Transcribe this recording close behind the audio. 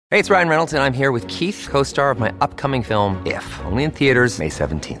Hey, it's Ryan Reynolds, and I'm here with Keith, co-star of my upcoming film, If, only in theaters May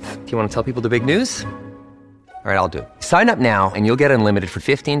 17th. Do you want to tell people the big news? All right, I'll do it. Sign up now and you'll get unlimited for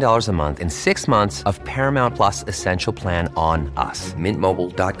 $15 a month and 6 months of Paramount Plus Essential Plan on us.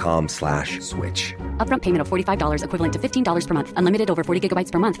 MintMobile.com/switch. Upfront payment of $45 equivalent to $15 per month. Unlimited over 40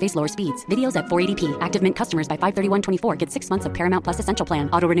 gigabytes per month. Face lower speeds. Videos at 480p. Active Mint customers by 531.24 get 6 months of Paramount Plus Essential Plan.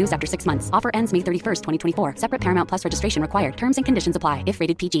 Auto renews after 6 months. Offer ends May 31st, 2024. Separate Paramount Plus registration required. Terms and conditions apply if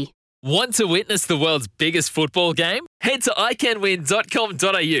rated PG. Want to witness the world's biggest football game? Head to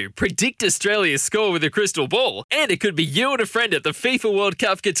iCanWin.com.au, predict Australia's score with a crystal ball, and it could be you and a friend at the FIFA World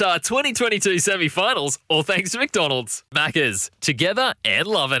Cup Qatar 2022 semi-finals, all thanks to McDonald's. Maccas, together and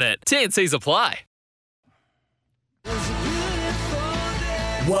loving it. TNCs apply.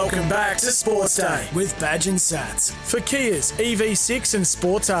 Welcome back to Sports Day with Badge and Sats for Kia's EV6 and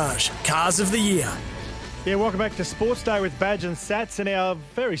Sportage Cars of the Year. Yeah, welcome back to Sports Day with Badge and Sats and our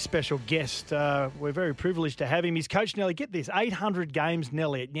very special guest. We're very privileged to have him. He's coached nearly, get this, 800 games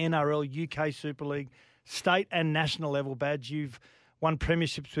nearly at the NRL, UK Super League, state and national level. Badge, you've won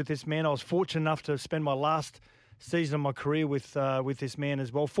premierships with this man. I was fortunate enough to spend my last season of my career with this man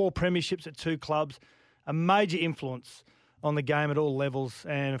as well. 4 premierships at 2 clubs, a major influence on the game at all levels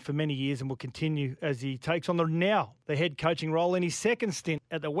and for many years, and will continue as he takes on the head coaching role in his second stint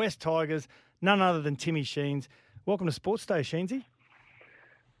at the West Tigers, none other than Timmy Sheens. Welcome to Sports Day, Sheensy.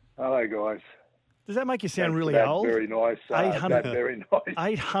 Hello, guys. Does that make you sound really that's old? Very nice. 800, very nice.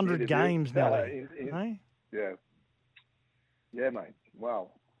 800 games now. Yeah, mate. Wow.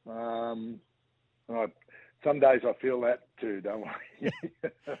 Some days I feel that too, don't worry.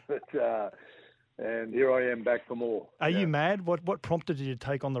 But, and here I am back for more. Are you mad? What prompted you to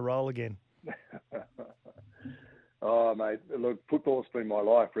take on the role again? Oh, mate, look, football's been my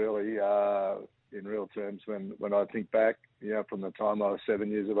life, really, in real terms. When I think back, from the time I was 7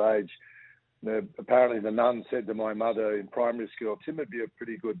 years of age, apparently the nun said to my mother in primary school, Tim would be a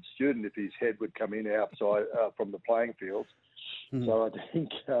pretty good student if his head would come in outside from the playing field. Mm. So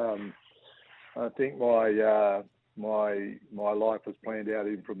I think my life was planned out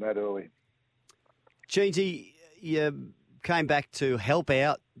even from that early. Sheensy, you came back to help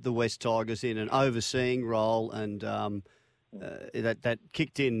out the West Tigers in an overseeing role, and that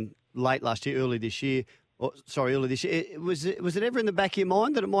kicked in late last year, early this year. Was it ever in the back of your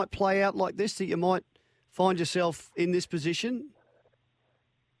mind that it might play out like this, that you might find yourself in this position?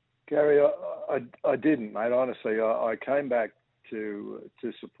 Gary, I didn't, mate. Honestly, I came back to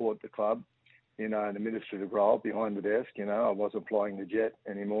support the club, in an administrative role behind the desk. I wasn't flying the jet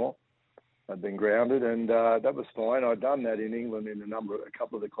anymore. I'd been grounded, and that was fine. I'd done that in England in a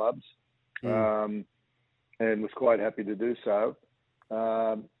couple of the clubs, and was quite happy to do so.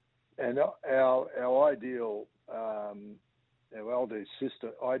 And our ideal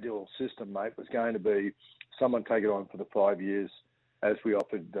system, mate, was going to be someone take it on for the 5 years, as we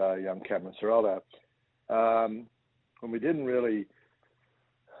offered young Cameron Ciraldo. And we didn't really,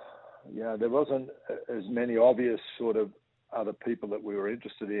 there wasn't as many obvious sort of other people that we were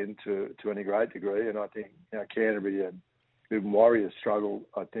interested in to any great degree, and I think Canterbury and even Warriors struggled.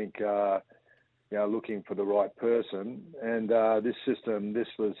 I think looking for the right person, and this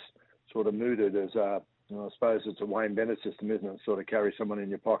was sort of mooted as I suppose it's a Wayne Bennett system, isn't it? Sort of carry someone in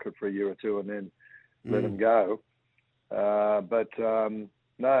your pocket for a year or two and then let them go. No,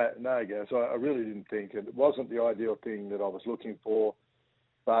 Gaz, I really didn't think it wasn't the ideal thing that I was looking for,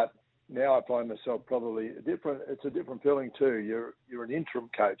 but. Now I find myself probably it's a different feeling too. You're an interim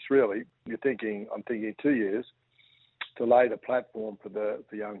coach, really. I'm thinking 2 years to lay the platform for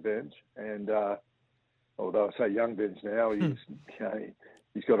young Benj. And although I say young Benj now, he's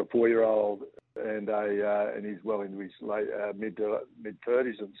got a 4-year-old and he's well into his late mid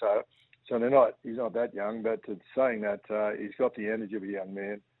 30s, and so he's not that young. But it's saying that he's got the energy of a young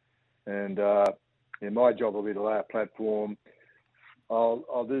man, and my job will be to lay a platform.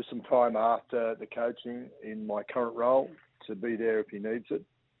 I'll do some time after the coaching in my current role to be there if he needs it,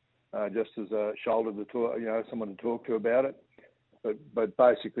 just as a shoulder to talk, someone to talk to about it. But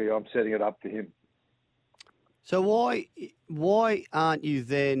basically, I'm setting it up for him. So why aren't you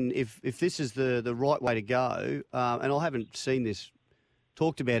then, if this is the right way to go, and I haven't seen this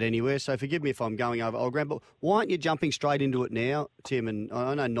talked about anywhere, so forgive me if I'm going over old ground, but why aren't you jumping straight into it now, Tim? And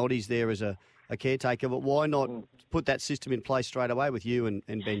I know Noddy's there as a caretaker, but why not put that system in place straight away with you and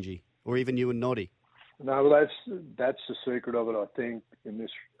Benji, or even you and Noddy? No, well, that's the secret of it, I think, in this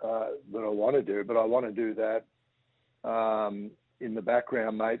that I want to do. But I want to do that in the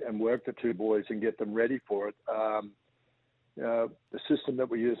background, mate, and work the two boys and get them ready for it. The system that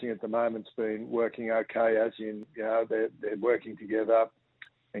we're using at the moment's been working okay, as in, they're working together.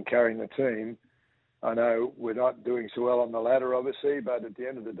 and carrying the team. I know we're not doing so well on the ladder, obviously, but at the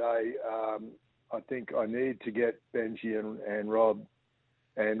end of the day, I think I need to get Benji and Rob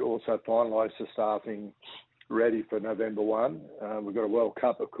and also finalise the staffing ready for November 1. We've got a World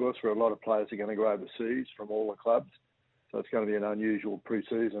Cup, of course, where a lot of players are going to go overseas from all the clubs. So it's going to be an unusual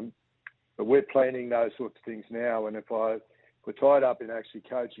pre-season. But we're planning those sorts of things now. And if we're tied up in actually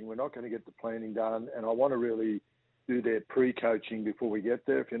coaching, we're not going to get the planning done. And I want to really do their pre-coaching before we get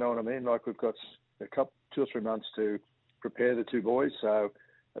there, if you know what I mean. Like we've got a couple, 2 or 3 months to prepare the two boys. So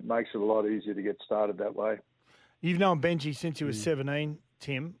it makes it a lot easier to get started that way. You've known Benji since he was 17,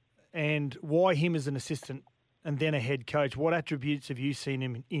 Tim. And why him as an assistant and then a head coach? What attributes have you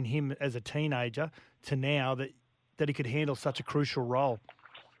seen in him as a teenager to now that he could handle such a crucial role?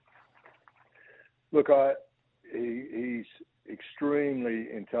 Look, he's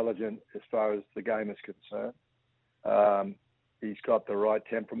extremely intelligent as far as the game is concerned. He's got the right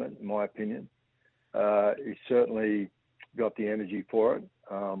temperament, in my opinion. He's certainly got the energy for it.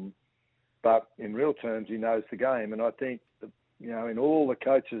 But in real terms, he knows the game. And I think, in all the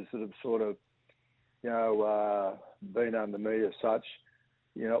coaches that have sort of, been under me as such,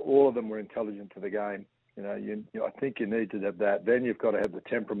 all of them were intelligent to the game. I think you need to have that. Then you've got to have the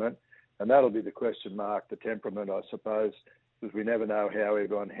temperament. And that'll be the question mark, the temperament, I suppose, because we never know how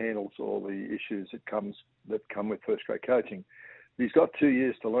everyone handles all the issues that come with first-grade coaching. He's got 2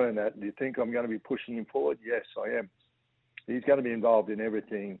 years to learn that. Do you think I'm going to be pushing him forward? Yes, I am. He's going to be involved in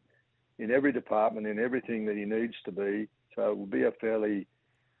everything, in every department, in everything that he needs to be. So it will be a fairly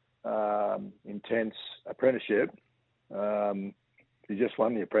intense apprenticeship. He just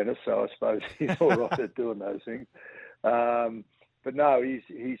won the apprentice, so I suppose he's all right at doing those things. But no, he's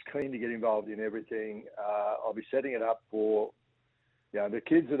keen to get involved in everything. I'll be setting it up for, the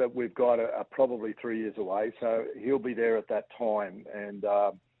kids that we've got are probably 3 years away, so he'll be there at that time, and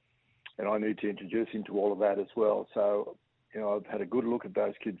I need to introduce him to all of that as well. So, I've had a good look at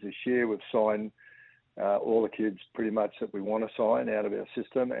those kids this year. We've signed all the kids pretty much that we want to sign out of our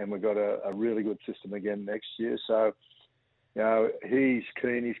system, and we've got a really good system again next year. So, he's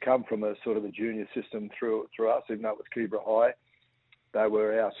keen. He's come from a sort of a junior system through us, even though it was Keebra High. They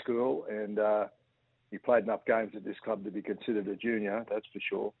were our school, and he played enough games at this club to be considered a junior, that's for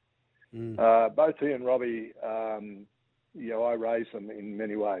sure. Both he and Robbie, I raised them in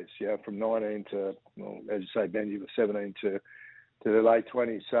many ways, from 19 to, as you say, Benji was 17 to the late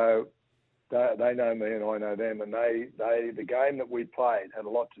 20s. So they know me and I know them, and the game that we played had a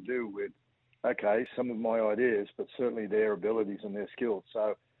lot to do with, some of my ideas, but certainly their abilities and their skills.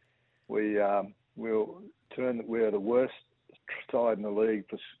 So we're the worst side in the league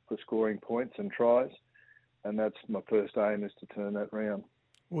for scoring points and tries, and that's my first aim, is to turn that round.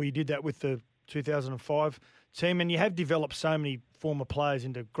 Well, you did that with the 2005 team, and you have developed so many former players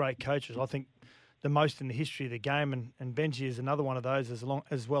into great coaches. I think the most in the history of the game, and Benji is another one of those,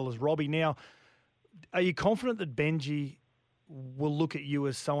 as well as Robbie. Now, are you confident that Benji will look at you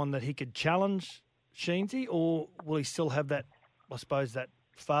as someone that he could challenge Sheensy, or will he still have that, I suppose, that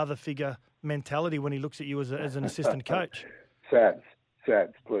father figure mentality when he looks at you as an assistant coach?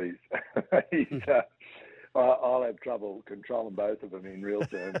 Sats, please. I'll have trouble controlling both of them in real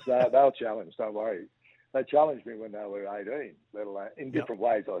terms. They'll challenge, don't worry. They challenged me when they were 18, let alone in different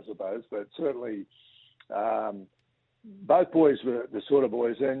ways, I suppose. But certainly, both boys were the sort of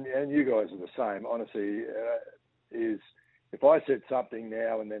boys, and you guys are the same, honestly, is if I said something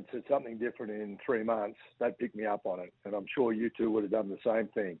now and then said something different in 3 months, they'd pick me up on it. And I'm sure you two would have done the same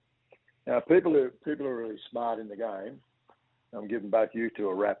thing. Now, people are really smart in the game. I'm giving both you two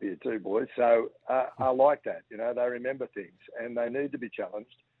a rap here too, boys. So I like that. They remember things, and they need to be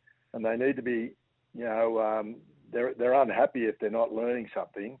challenged, and they need to be, they're unhappy if they're not learning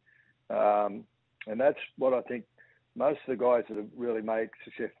something. And that's what I think most of the guys that have really made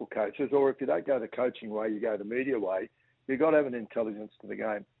successful coaches, or if you don't go the coaching way, you go the media way, you've got to have an intelligence to the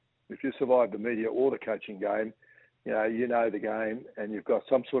game. If you survive the media or the coaching game, you know the game, and you've got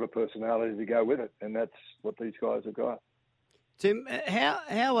some sort of personality to go with it, and that's what these guys have got. Tim,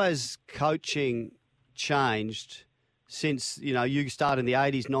 how has coaching changed since you started in the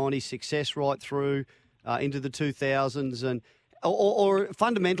 80s, 90s, success right through into the 2000s, and or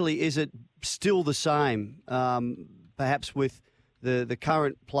fundamentally is it still the same? Perhaps with the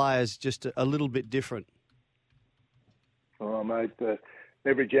current players just a little bit different. Oh, mate,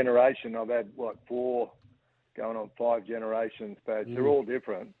 every generation I've had 4 going on 5 generations, but they're all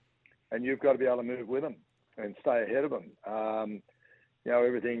different, and you've got to be able to move with them and stay ahead of them.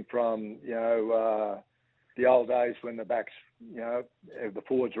 Everything from, the old days when the backs, the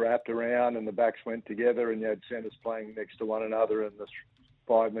forwards wrapped around and the backs went together and you had centres playing next to one another and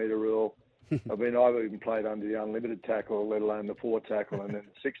 5-metre rule. I mean, I've even played under the unlimited tackle, let alone the 4 tackle and then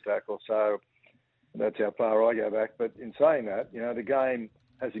the 6 tackle. So that's how far I go back. But in saying that, the game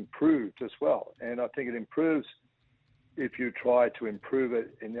has improved as well. And I think it improves if you try to improve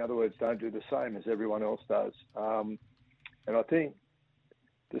it. In other words, don't do the same as everyone else does. And I think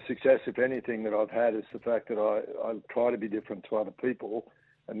the success, if anything, that I've had is the fact that I try to be different to other people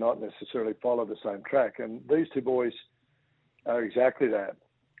and not necessarily follow the same track. And these two boys are exactly that.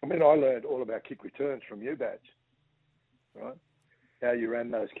 I mean, I learned all about kick returns from you, Badge, right? How you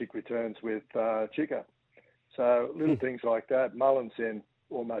ran those kick returns with Chica. So little things like that. Mullins then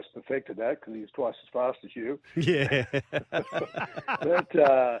almost perfected that because he was twice as fast as you. Yeah. But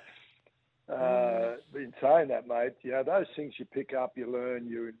in saying that, mate, those things you pick up, you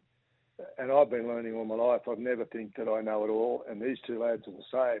learn, and I've been learning all my life. I've never think that I know it all, and these two lads are the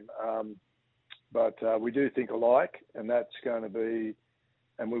same. But we do think alike, and that's going to be,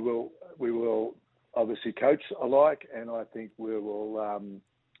 and we will obviously coach alike, and I think we will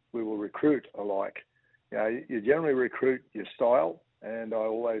recruit alike. You generally recruit your style, and I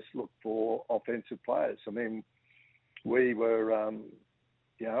always look for offensive players. I mean, we were, I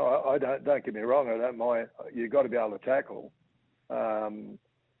don't get me wrong, I don't mind. You've got to be able to tackle. Even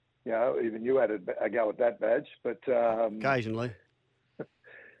you had a go at that, Badge, but occasionally.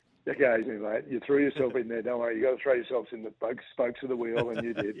 Occasionally, mate. You threw yourself in there. Don't worry. You got to throw yourselves in the spokes of the wheel, and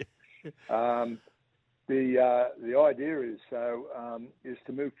you did. The idea is to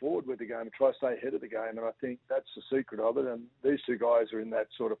move forward with the game and try to stay ahead of the game, and I think that's the secret of it. And these two guys are in that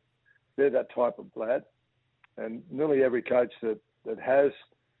they're that type of lad. And nearly every coach that has,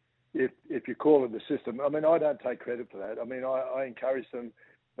 if you call it the system, I mean, I don't take credit for that. I mean, I encourage them,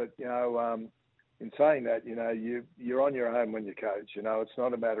 but in saying that, you're on your own when you coach. It's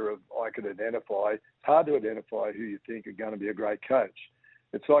not a matter of I could identify. It's hard to identify who you think are going to be a great coach.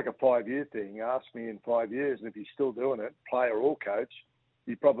 It's like a 5-year thing. Ask me in 5 years, and if he's still doing it, player or coach,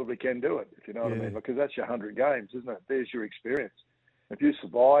 you probably can do it, if you know what I mean. Because that's your 100 games, isn't it? There's your experience. If you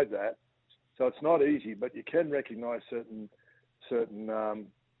survive that, so it's not easy, but you can recognise certain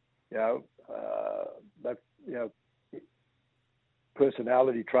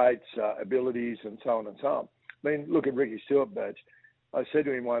personality traits, abilities, and so on and so on. I mean, look at Ricky Stewart, Badge. I said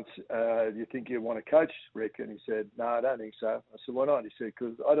to him once, do you think you want to coach, Rick? And he said, no, I don't think so. I said, why not? He said,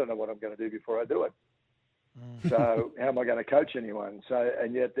 because I don't know what I'm going to do before I do it. So how am I going to coach anyone? So,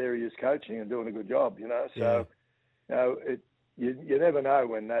 and yet there he is coaching and doing a good job, So, you never know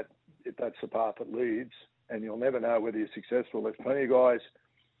if that's the path it leads, and you'll never know whether you're successful. There's plenty of guys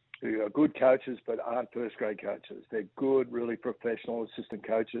who are good coaches but aren't first-grade coaches. They're good, really professional assistant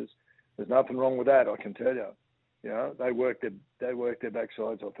coaches. There's nothing wrong with that, I can tell you. They work their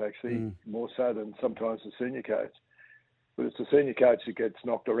backsides off, actually, more so than sometimes the senior coach. But it's the senior coach that gets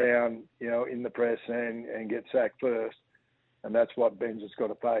knocked around, in the press and gets sacked first. And that's what Ben's has got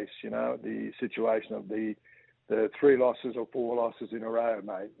to face, the situation of the 3 losses or 4 losses in a row,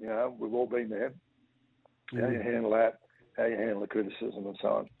 mate. We've all been there. How you handle that, how you handle the criticism and so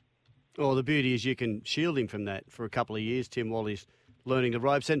on. Well, the beauty is you can shield him from that for a couple of years, Tim, while he's learning the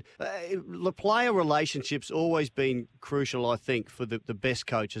ropes. And the player relationship's always been crucial, I think, for the best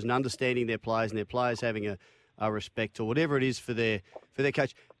coaches and understanding their players and their players having a respect or whatever it is for their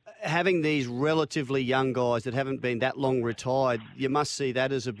coach. Having these relatively young guys that haven't been that long retired, you must see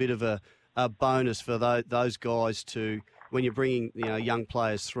that as a bit of a bonus for those guys to when you're bringing young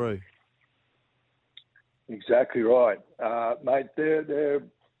players through. Exactly right, mate. They're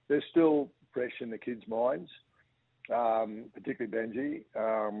still fresh in the kids' minds, particularly Benji,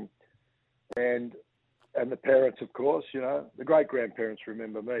 and the parents, of course. The great grandparents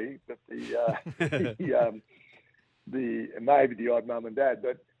remember me, but the maybe the odd mum and dad.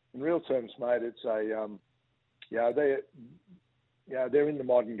 But in real terms, mate, it's they're in the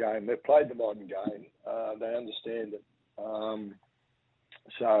modern game. They've played the modern game. They understand it.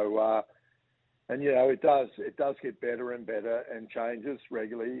 And it does get better and better and changes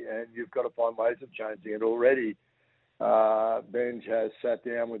regularly, and you've got to find ways of changing it already. Benj has sat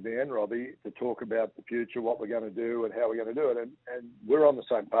down with me and Robbie to talk about the future, what we're going to do and how we're going to do it, and we're on the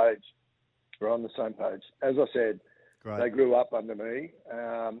same page. We're on the same page. As I said, They grew up under me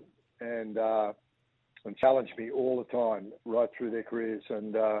and challenged me all the time right through their careers,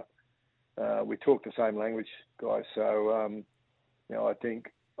 and we talk the same language, guys. So I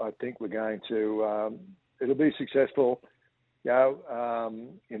think we're going to, it'll be successful,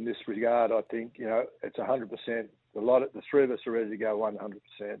 in this regard. I think, it's 100%. The 3 of us are ready to go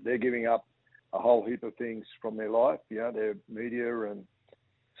 100%. They're giving up a whole heap of things from their life, their media and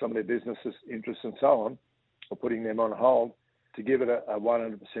some of their business interests and so on, or putting them on hold. to give it a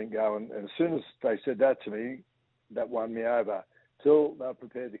 100% go. And as soon as they said that to me, that won me over. Till they were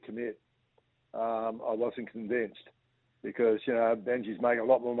prepared to commit, I wasn't convinced. Because, Benji's making a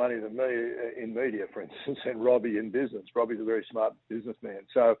lot more money than me in media, for instance, and Robbie in business. Robbie's a very smart businessman.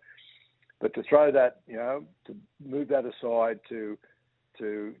 So, but to throw that, to move that aside, to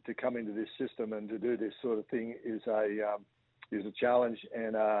come into this system and to do this sort of thing is a challenge,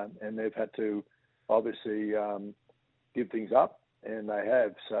 and they've had to obviously give things up, and they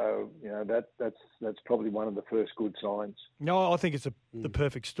have. So, that's probably one of the first good signs. No, I think it's the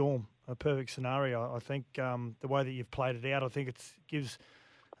perfect storm. A perfect scenario. I think the way that you've played it out, I think it gives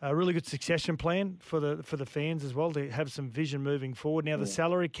a really good succession plan for the fans as well to have some vision moving forward. Now, the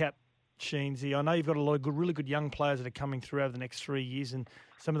salary cap, Sheensy, I know you've got a lot of really good young players that are coming through over the next 3 years and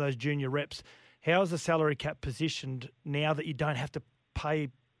some of those junior reps. How is the salary cap positioned now that you don't have to pay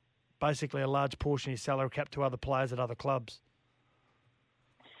basically a large portion of your salary cap to other players at other clubs?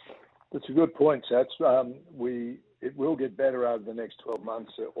 That's a good point, Sats. It will get better over the next 12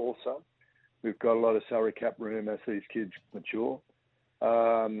 months also. We've got a lot of salary cap room as these kids mature.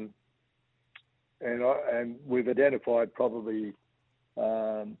 And we've identified probably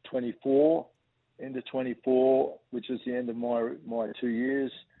 24, into 24, which is the end of my 2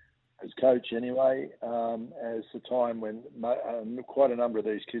 years as coach anyway, as the time when quite a number of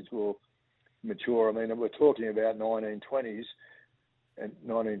these kids will mature. I mean, we're talking about 1920s. And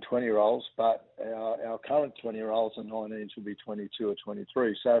 19, 20-year-olds, but our current 20-year-olds and 19s will be 22 or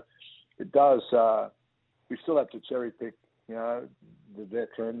 23. So it does, we still have to cherry pick, the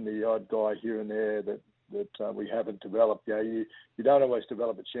veteran, the odd guy here and there that we haven't developed. You don't always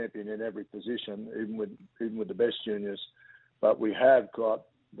develop a champion in every position, even with the best juniors, but we have got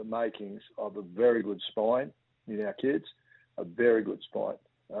the makings of a very good spine in our kids, a very good spine,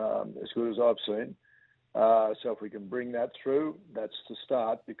 as good as I've seen. So if we can bring that through, that's the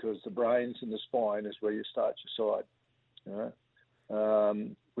start, because the brains and the spine is where you start your side.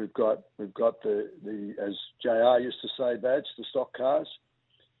 We've got the as JR used to say, Badge, the stock cars.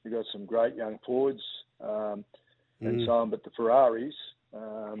 We've got some great young forwards and so on, but the Ferraris,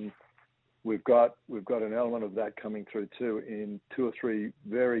 we've got an element of that coming through too in 2 or 3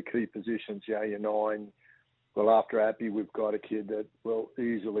 very key positions. Your 9. Well, after Appy, we've got a kid that will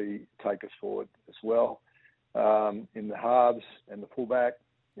easily take us forward as well. In the halves and the fullback,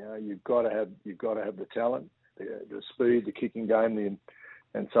 you've got to have the talent, the speed, the kicking game,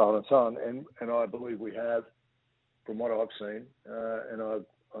 and so on and so on. And I believe we have, from what I've seen, and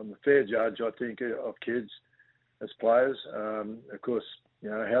I'm a fair judge, I think, of kids as players. Of course,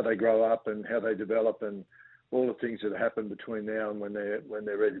 how they grow up and how they develop and all the things that happen between now and when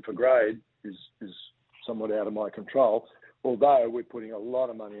they're ready for grade is somewhat out of my control, although we're putting a lot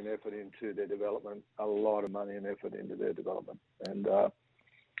of money and effort into their development, And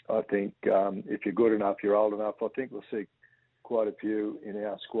I think if you're good enough, you're old enough, I think we'll see quite a few in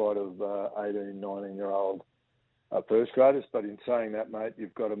our squad of 18, 19-year-old first graders. But in saying that, mate,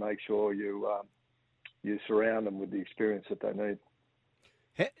 you've got to make sure you surround them with the experience that they need.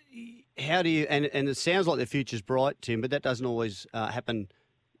 How do you, and it sounds like the future's bright, Tim, but that doesn't always happen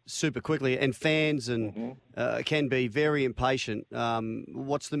super quickly, and fans can be very impatient.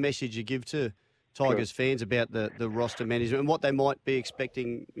 What's the message you give to Tigers fans about the roster management and what they might be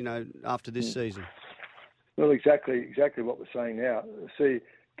expecting, after this season? Well, exactly what we're saying now. See,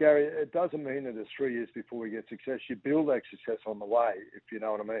 Gary, it doesn't mean that it's 3 years before we get success. You build that success on the way, if you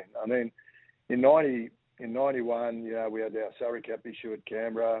know what I mean. I mean, in 91, we had our salary cap issue at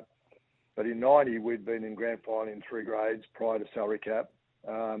Canberra, but in 90 we'd been in grand final in 3 grades prior to salary cap.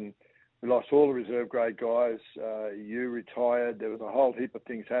 We lost all the reserve grade guys. You retired. There was a whole heap of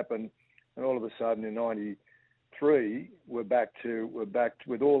things happen, and all of a sudden in '93 we're back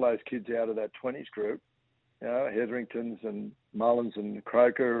with all those kids out of that 20s group. Hetheringtons and Mullins and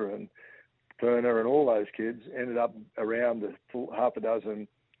Croker and Turner and all those kids ended up around the full half a dozen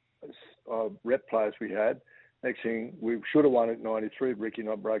rep players we had. Next thing, we should have won at 93 if Ricky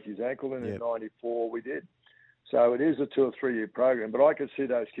not broke his ankle, and in 94 we did. So it is a 2 or 3 year program, but I could see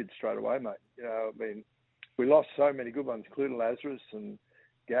those kids straight away, mate. We lost so many good ones, including Lazarus and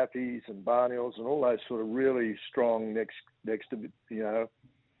Gaffeys and Barnills and all those sort of really strong next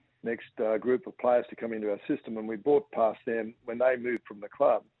group of players to come into our system, and we bought past them when they moved from the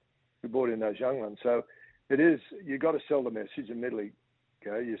club. We brought in those young ones. So you've got to sell the message immediately.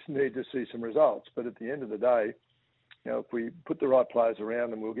 Okay, you need to see some results, but at the end of the day, if we put the right players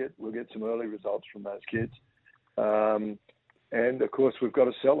around them, we'll get some early results from those kids. And of course, we've got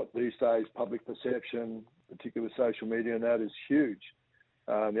to sell it these days. Public perception, particularly social media, and that is huge.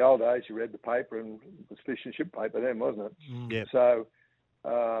 In the old days, you read the paper and it was fish and chip paper then, wasn't it? Yep. So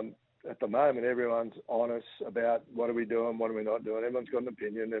at the moment, everyone's honest about what are we doing, what are we not doing. Everyone's got an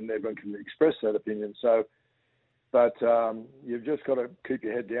opinion and everyone can express that opinion. So, but you've just got to keep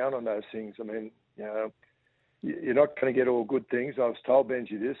your head down on those things. I mean, you know, you're not going to get all good things. I was told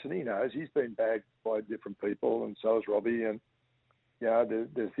Benji this, and he knows. He's been bagged by different people, and so has Robbie. And, you know,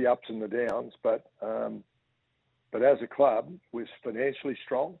 there's the ups and the downs. But as a club, we're financially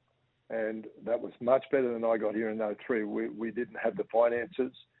strong, and that was much better than I got here in 2003. We didn't have the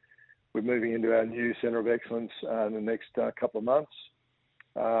finances. We're moving into our new Centre of Excellence in the next couple of months.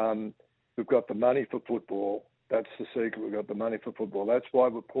 We've got the money for football. That's the secret. We've got the money for football. That's why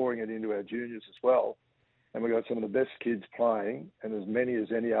we're pouring it into our juniors as well. And we've got some of the best kids playing, and as many as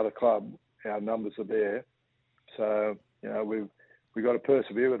any other club, our numbers are there. So, you know, we've got to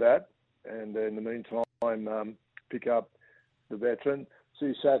persevere with that. And in the meantime, pick up the veteran.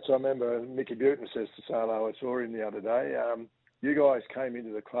 See, Sats, I remember Mickey Buton says to Salo, I saw him the other day, you guys came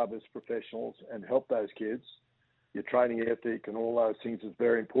into the club as professionals and helped those kids. Your training ethic and all those things is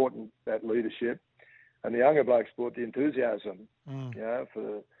very important, that leadership. And the younger blokes brought the enthusiasm, you know, for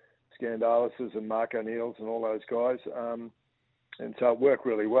the Scandalises and Mark O'Neills and all those guys. And so it worked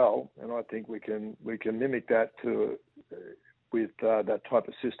really well. And I think we can mimic that with that type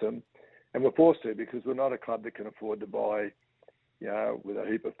of system. And we're forced to, because we're not a club that can afford to buy, you know, with a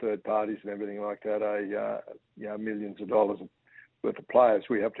heap of third parties and everything like that, you know, millions of dollars worth of players.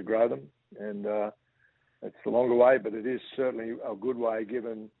 We have to grow them. And it's the longer way, but it is certainly a good way,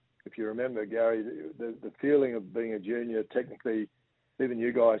 given, if you remember, Gary, the feeling of being a junior. Technically, even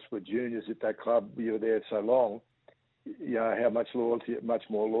you guys were juniors at that club. You were there so long. You know how much more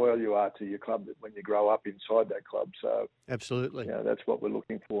loyal you are to your club when you grow up inside that club. So absolutely, yeah, that's what we're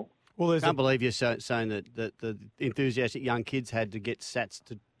looking for. Well, I can't believe you're saying that the enthusiastic young kids had to get Sats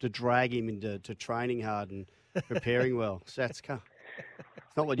to drag him into training hard and preparing well. Sats,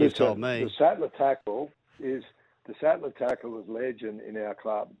 it's not what you've told me. The Sattler tackle was legend in our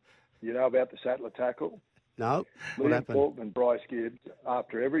club. You know about the Sattler tackle? No. What Liam happened? Fulton and Bryce Gibbs,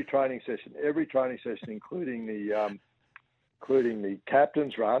 after every training session, including the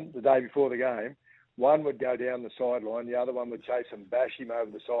captain's run the day before the game, one would go down the sideline, the other one would chase and bash him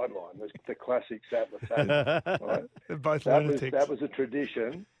over the sideline. The classic Sattler tackle. Right? They're both lunatics. lunatics. That was a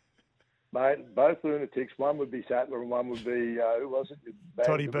tradition. Mate, both lunatics. One would be Sattler and one would be, who was it?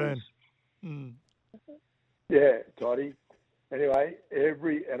 Toddy Byrne. Yeah, Toddy. Anyway,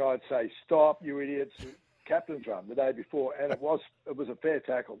 and I'd say, stop, you idiots. Captain's run the day before, and it was a fair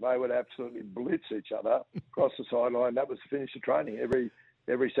tackle. They would absolutely blitz each other across the sideline. That was the finish of training every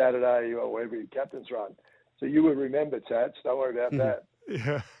Saturday or every captain's run. So you would remember, Tats. Don't worry about that.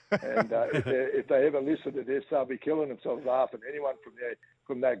 Yeah. And if they ever listen to this, they'll be killing themselves laughing. Anyone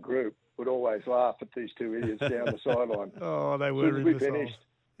from that group would always laugh at these two idiots down the sideline. Oh, they were. As soon as we finished,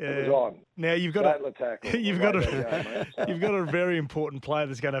 it was on. Now you've got you've got a very important player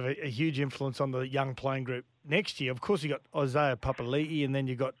that's going to have a huge influence on the young playing group next year. Of course, you've got Isaiah Papali'i, and then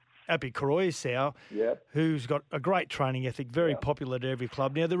you've got Api Koroisau, who's got a great training ethic, very popular at every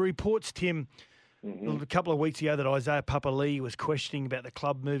club. Now, the reports, Tim, a couple of weeks ago that Isaiah Papali'i was questioning about the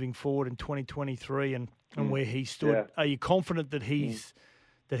club moving forward in 2023 and where he stood. Yeah. Are you confident that he's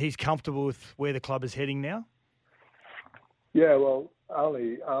comfortable with where the club is heading now? Yeah, well,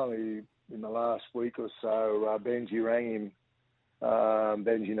 only in the last week or so, Benji rang him.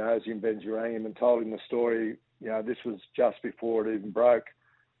 Benji knows him. Benji rang him and told him the story. You know, this was just before it even broke,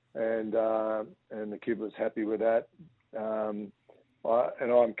 and the kid was happy with that. And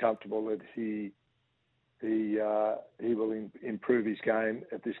I'm comfortable that he will improve his game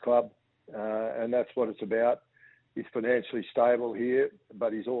at this club, and that's what it's about. He's financially stable here,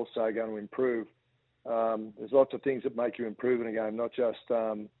 but he's also going to improve. There's lots of things that make you improve in a game, not just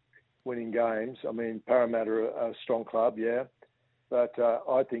winning games. I mean, Parramatta are a strong club, yeah, but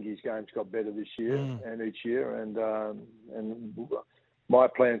I think his game's got better this year and each year, and my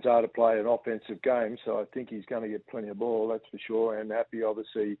plans are to play an offensive game, so I think he's going to get plenty of ball, that's for sure. And Happy,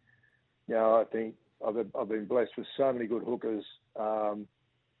 obviously, you know, I think I've been blessed with so many good hookers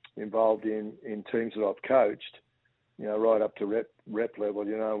involved in teams that I've coached, you know, right up to rep level,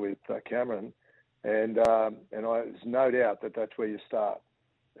 you know, with Cameron. And there's no doubt that that's where you start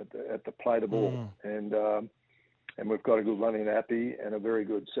at the play the ball, and we've got a good running Happy and a very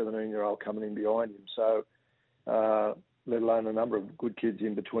good 17-year-old coming in behind him. So, let alone a number of good kids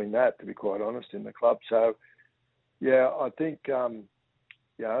in between that, to be quite honest, in the club. So, yeah, I think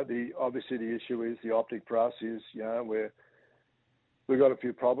obviously the issue is the optic for us is, you know, we've got a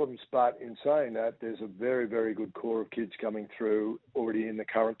few problems, but in saying that, there's a very, very good core of kids coming through already in the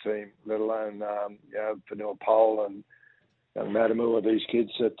current team, let alone, Vanilla Pole and Madamu are these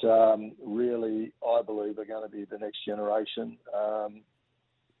kids that really, I believe, are going to be the next generation.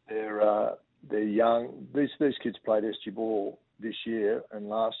 They're young. These kids played SG ball this year and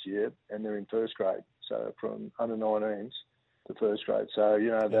last year, and they're in first grade. So from under 19s to first grade. So,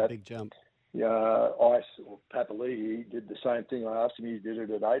 that big jump. Papali'i did the same thing. I asked him, he did it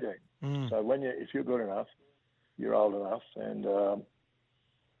at 18. So if you're good enough, you're old enough. And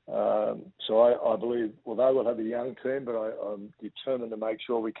so I believe, although we'll have a young team, but I'm determined to make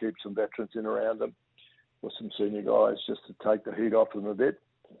sure we keep some veterans in around them or some senior guys just to take the heat off them a bit.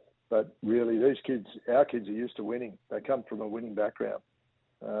 But really, our kids are used to winning. They come from a winning background.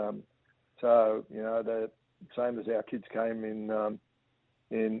 So, the same as our kids came in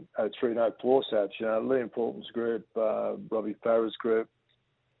 304 Sats, Liam Fulton's group, Robbie Farah's group,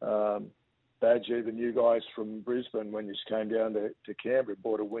 Badge, even you guys from Brisbane, when you came down to Canberra,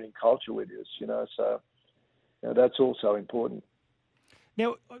 brought a winning culture with you, so that's also important.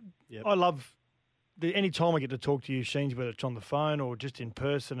 Now, I love any time I get to talk to you, Sheens, whether it's on the phone or just in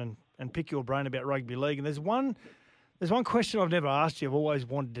person, and pick your brain about rugby league. And there's one question I've never asked you. I've always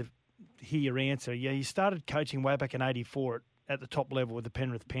wanted to hear your answer. Yeah, you started coaching way back in '84 at the top level with the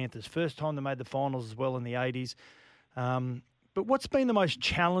Penrith Panthers. First time they made the finals as well in the '80s. But what's been the most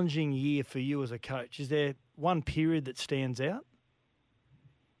challenging year for you as a coach? Is there one period that stands out?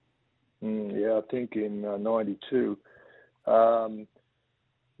 I think in '92.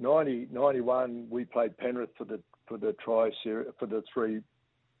 91, we played Penrith for the tri-series, for the three,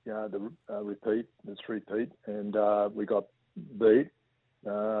 the three-peat, and we got beat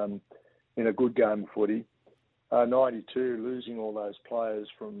in a good game of footy. 92, losing all those players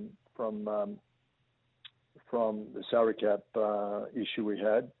from the salary cap issue we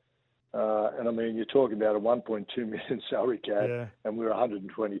had. And I mean, you're talking about a 1.2 million salary cap, and we were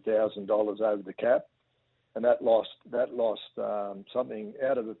 $120,000 over the cap. And that lost something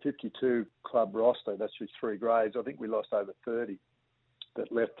out of a 52 club roster. That's just 3 grades. I think we lost over 30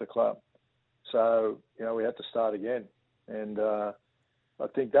 that left the club. So, we had to start again. And I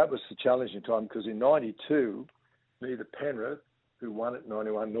think that was the challenging time, because in 92, neither Penrith, who won at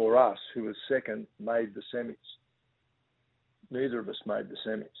 91, nor us, who was second, made the semis. Neither of us made the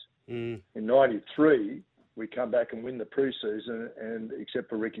semis. In 93, we come back and win the pre-season, and except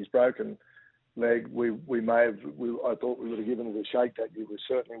for Ricky's broken leg, I thought we would have given it a shake that year. We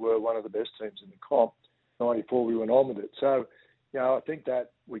certainly were one of the best teams in the comp. 94, we went on with it. So, I think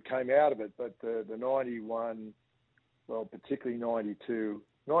that we came out of it, but the 91, well, particularly 92,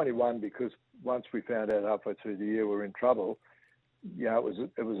 91, because once we found out halfway through the year we were in trouble, it was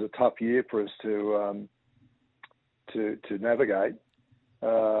a tough year for us to navigate.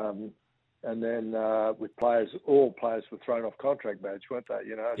 And then with all players were thrown off contract badge, weren't they?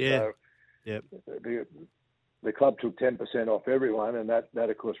 Yeah. So, yep. The club took 10% off everyone, and that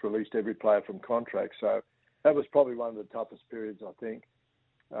of course released every player from contract. So that was probably one of the toughest periods, I think.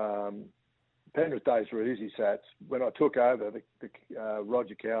 Penrith days were easy, Sats. When I took over,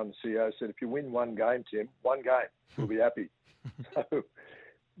 Roger Cowan, the CEO, said, "If you win one game, Tim, we'll be happy." So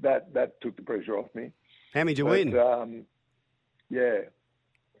that took the pressure off me. How many did you win?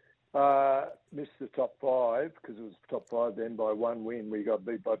 Missed the top 5 because it was top 5 then by 1 win. We got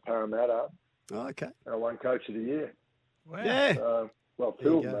beat by Parramatta. Oh, okay. And I won Coach of the Year. Wow. Yeah. Two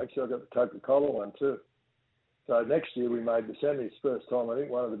of them, actually. I got the Coca-Cola one too. So next year we made the semis. First time, I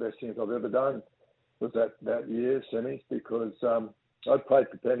think one of the best things I've ever done was that year, semis, because I'd played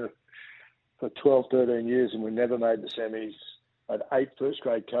for Penrith for 12, 13 years and we never made the semis. I had 8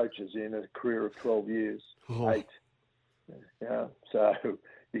 first-grade coaches in a career of 12 years. 8. So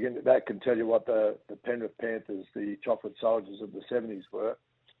that can tell you what the Penrith Panthers, the chocolate soldiers of the 70s were.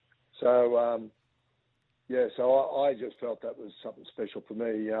 So, so I just felt that was something special for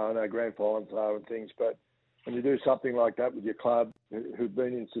me. I know grand finals are and things, but when you do something like that with your club, who'd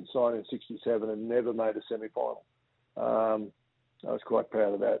been in since 1967 and never made a semi-final, I was quite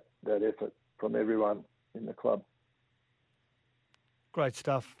proud of that effort from everyone in the club. Great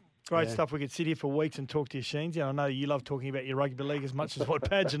stuff. Great stuff. We could sit here for weeks and talk to you, Sheens. I know you love talking about your rugby league as much as what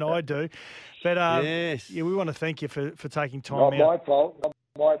Badge and I do. But we want to thank you for taking time out. Not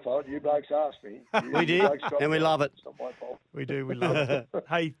my fault. You blokes asked me. We did, and we love it. It's not my fault. We do. We love it.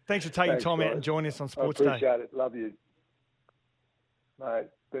 Hey, thanks for taking time out and joining us on Sports Day. I appreciate it. Love you. Mate,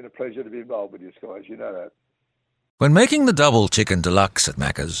 it's been a pleasure to be involved with you guys. You know that. When making the double chicken deluxe at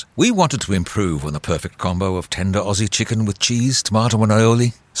Macca's, we wanted to improve on the perfect combo of tender Aussie chicken with cheese, tomato and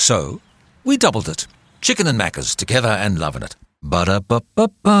aioli. So, we doubled it. Chicken and Macca's, together and loving it.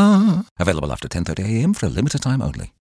 Ba-da-ba-ba-ba. Available after 10:30 a.m. for a limited time only.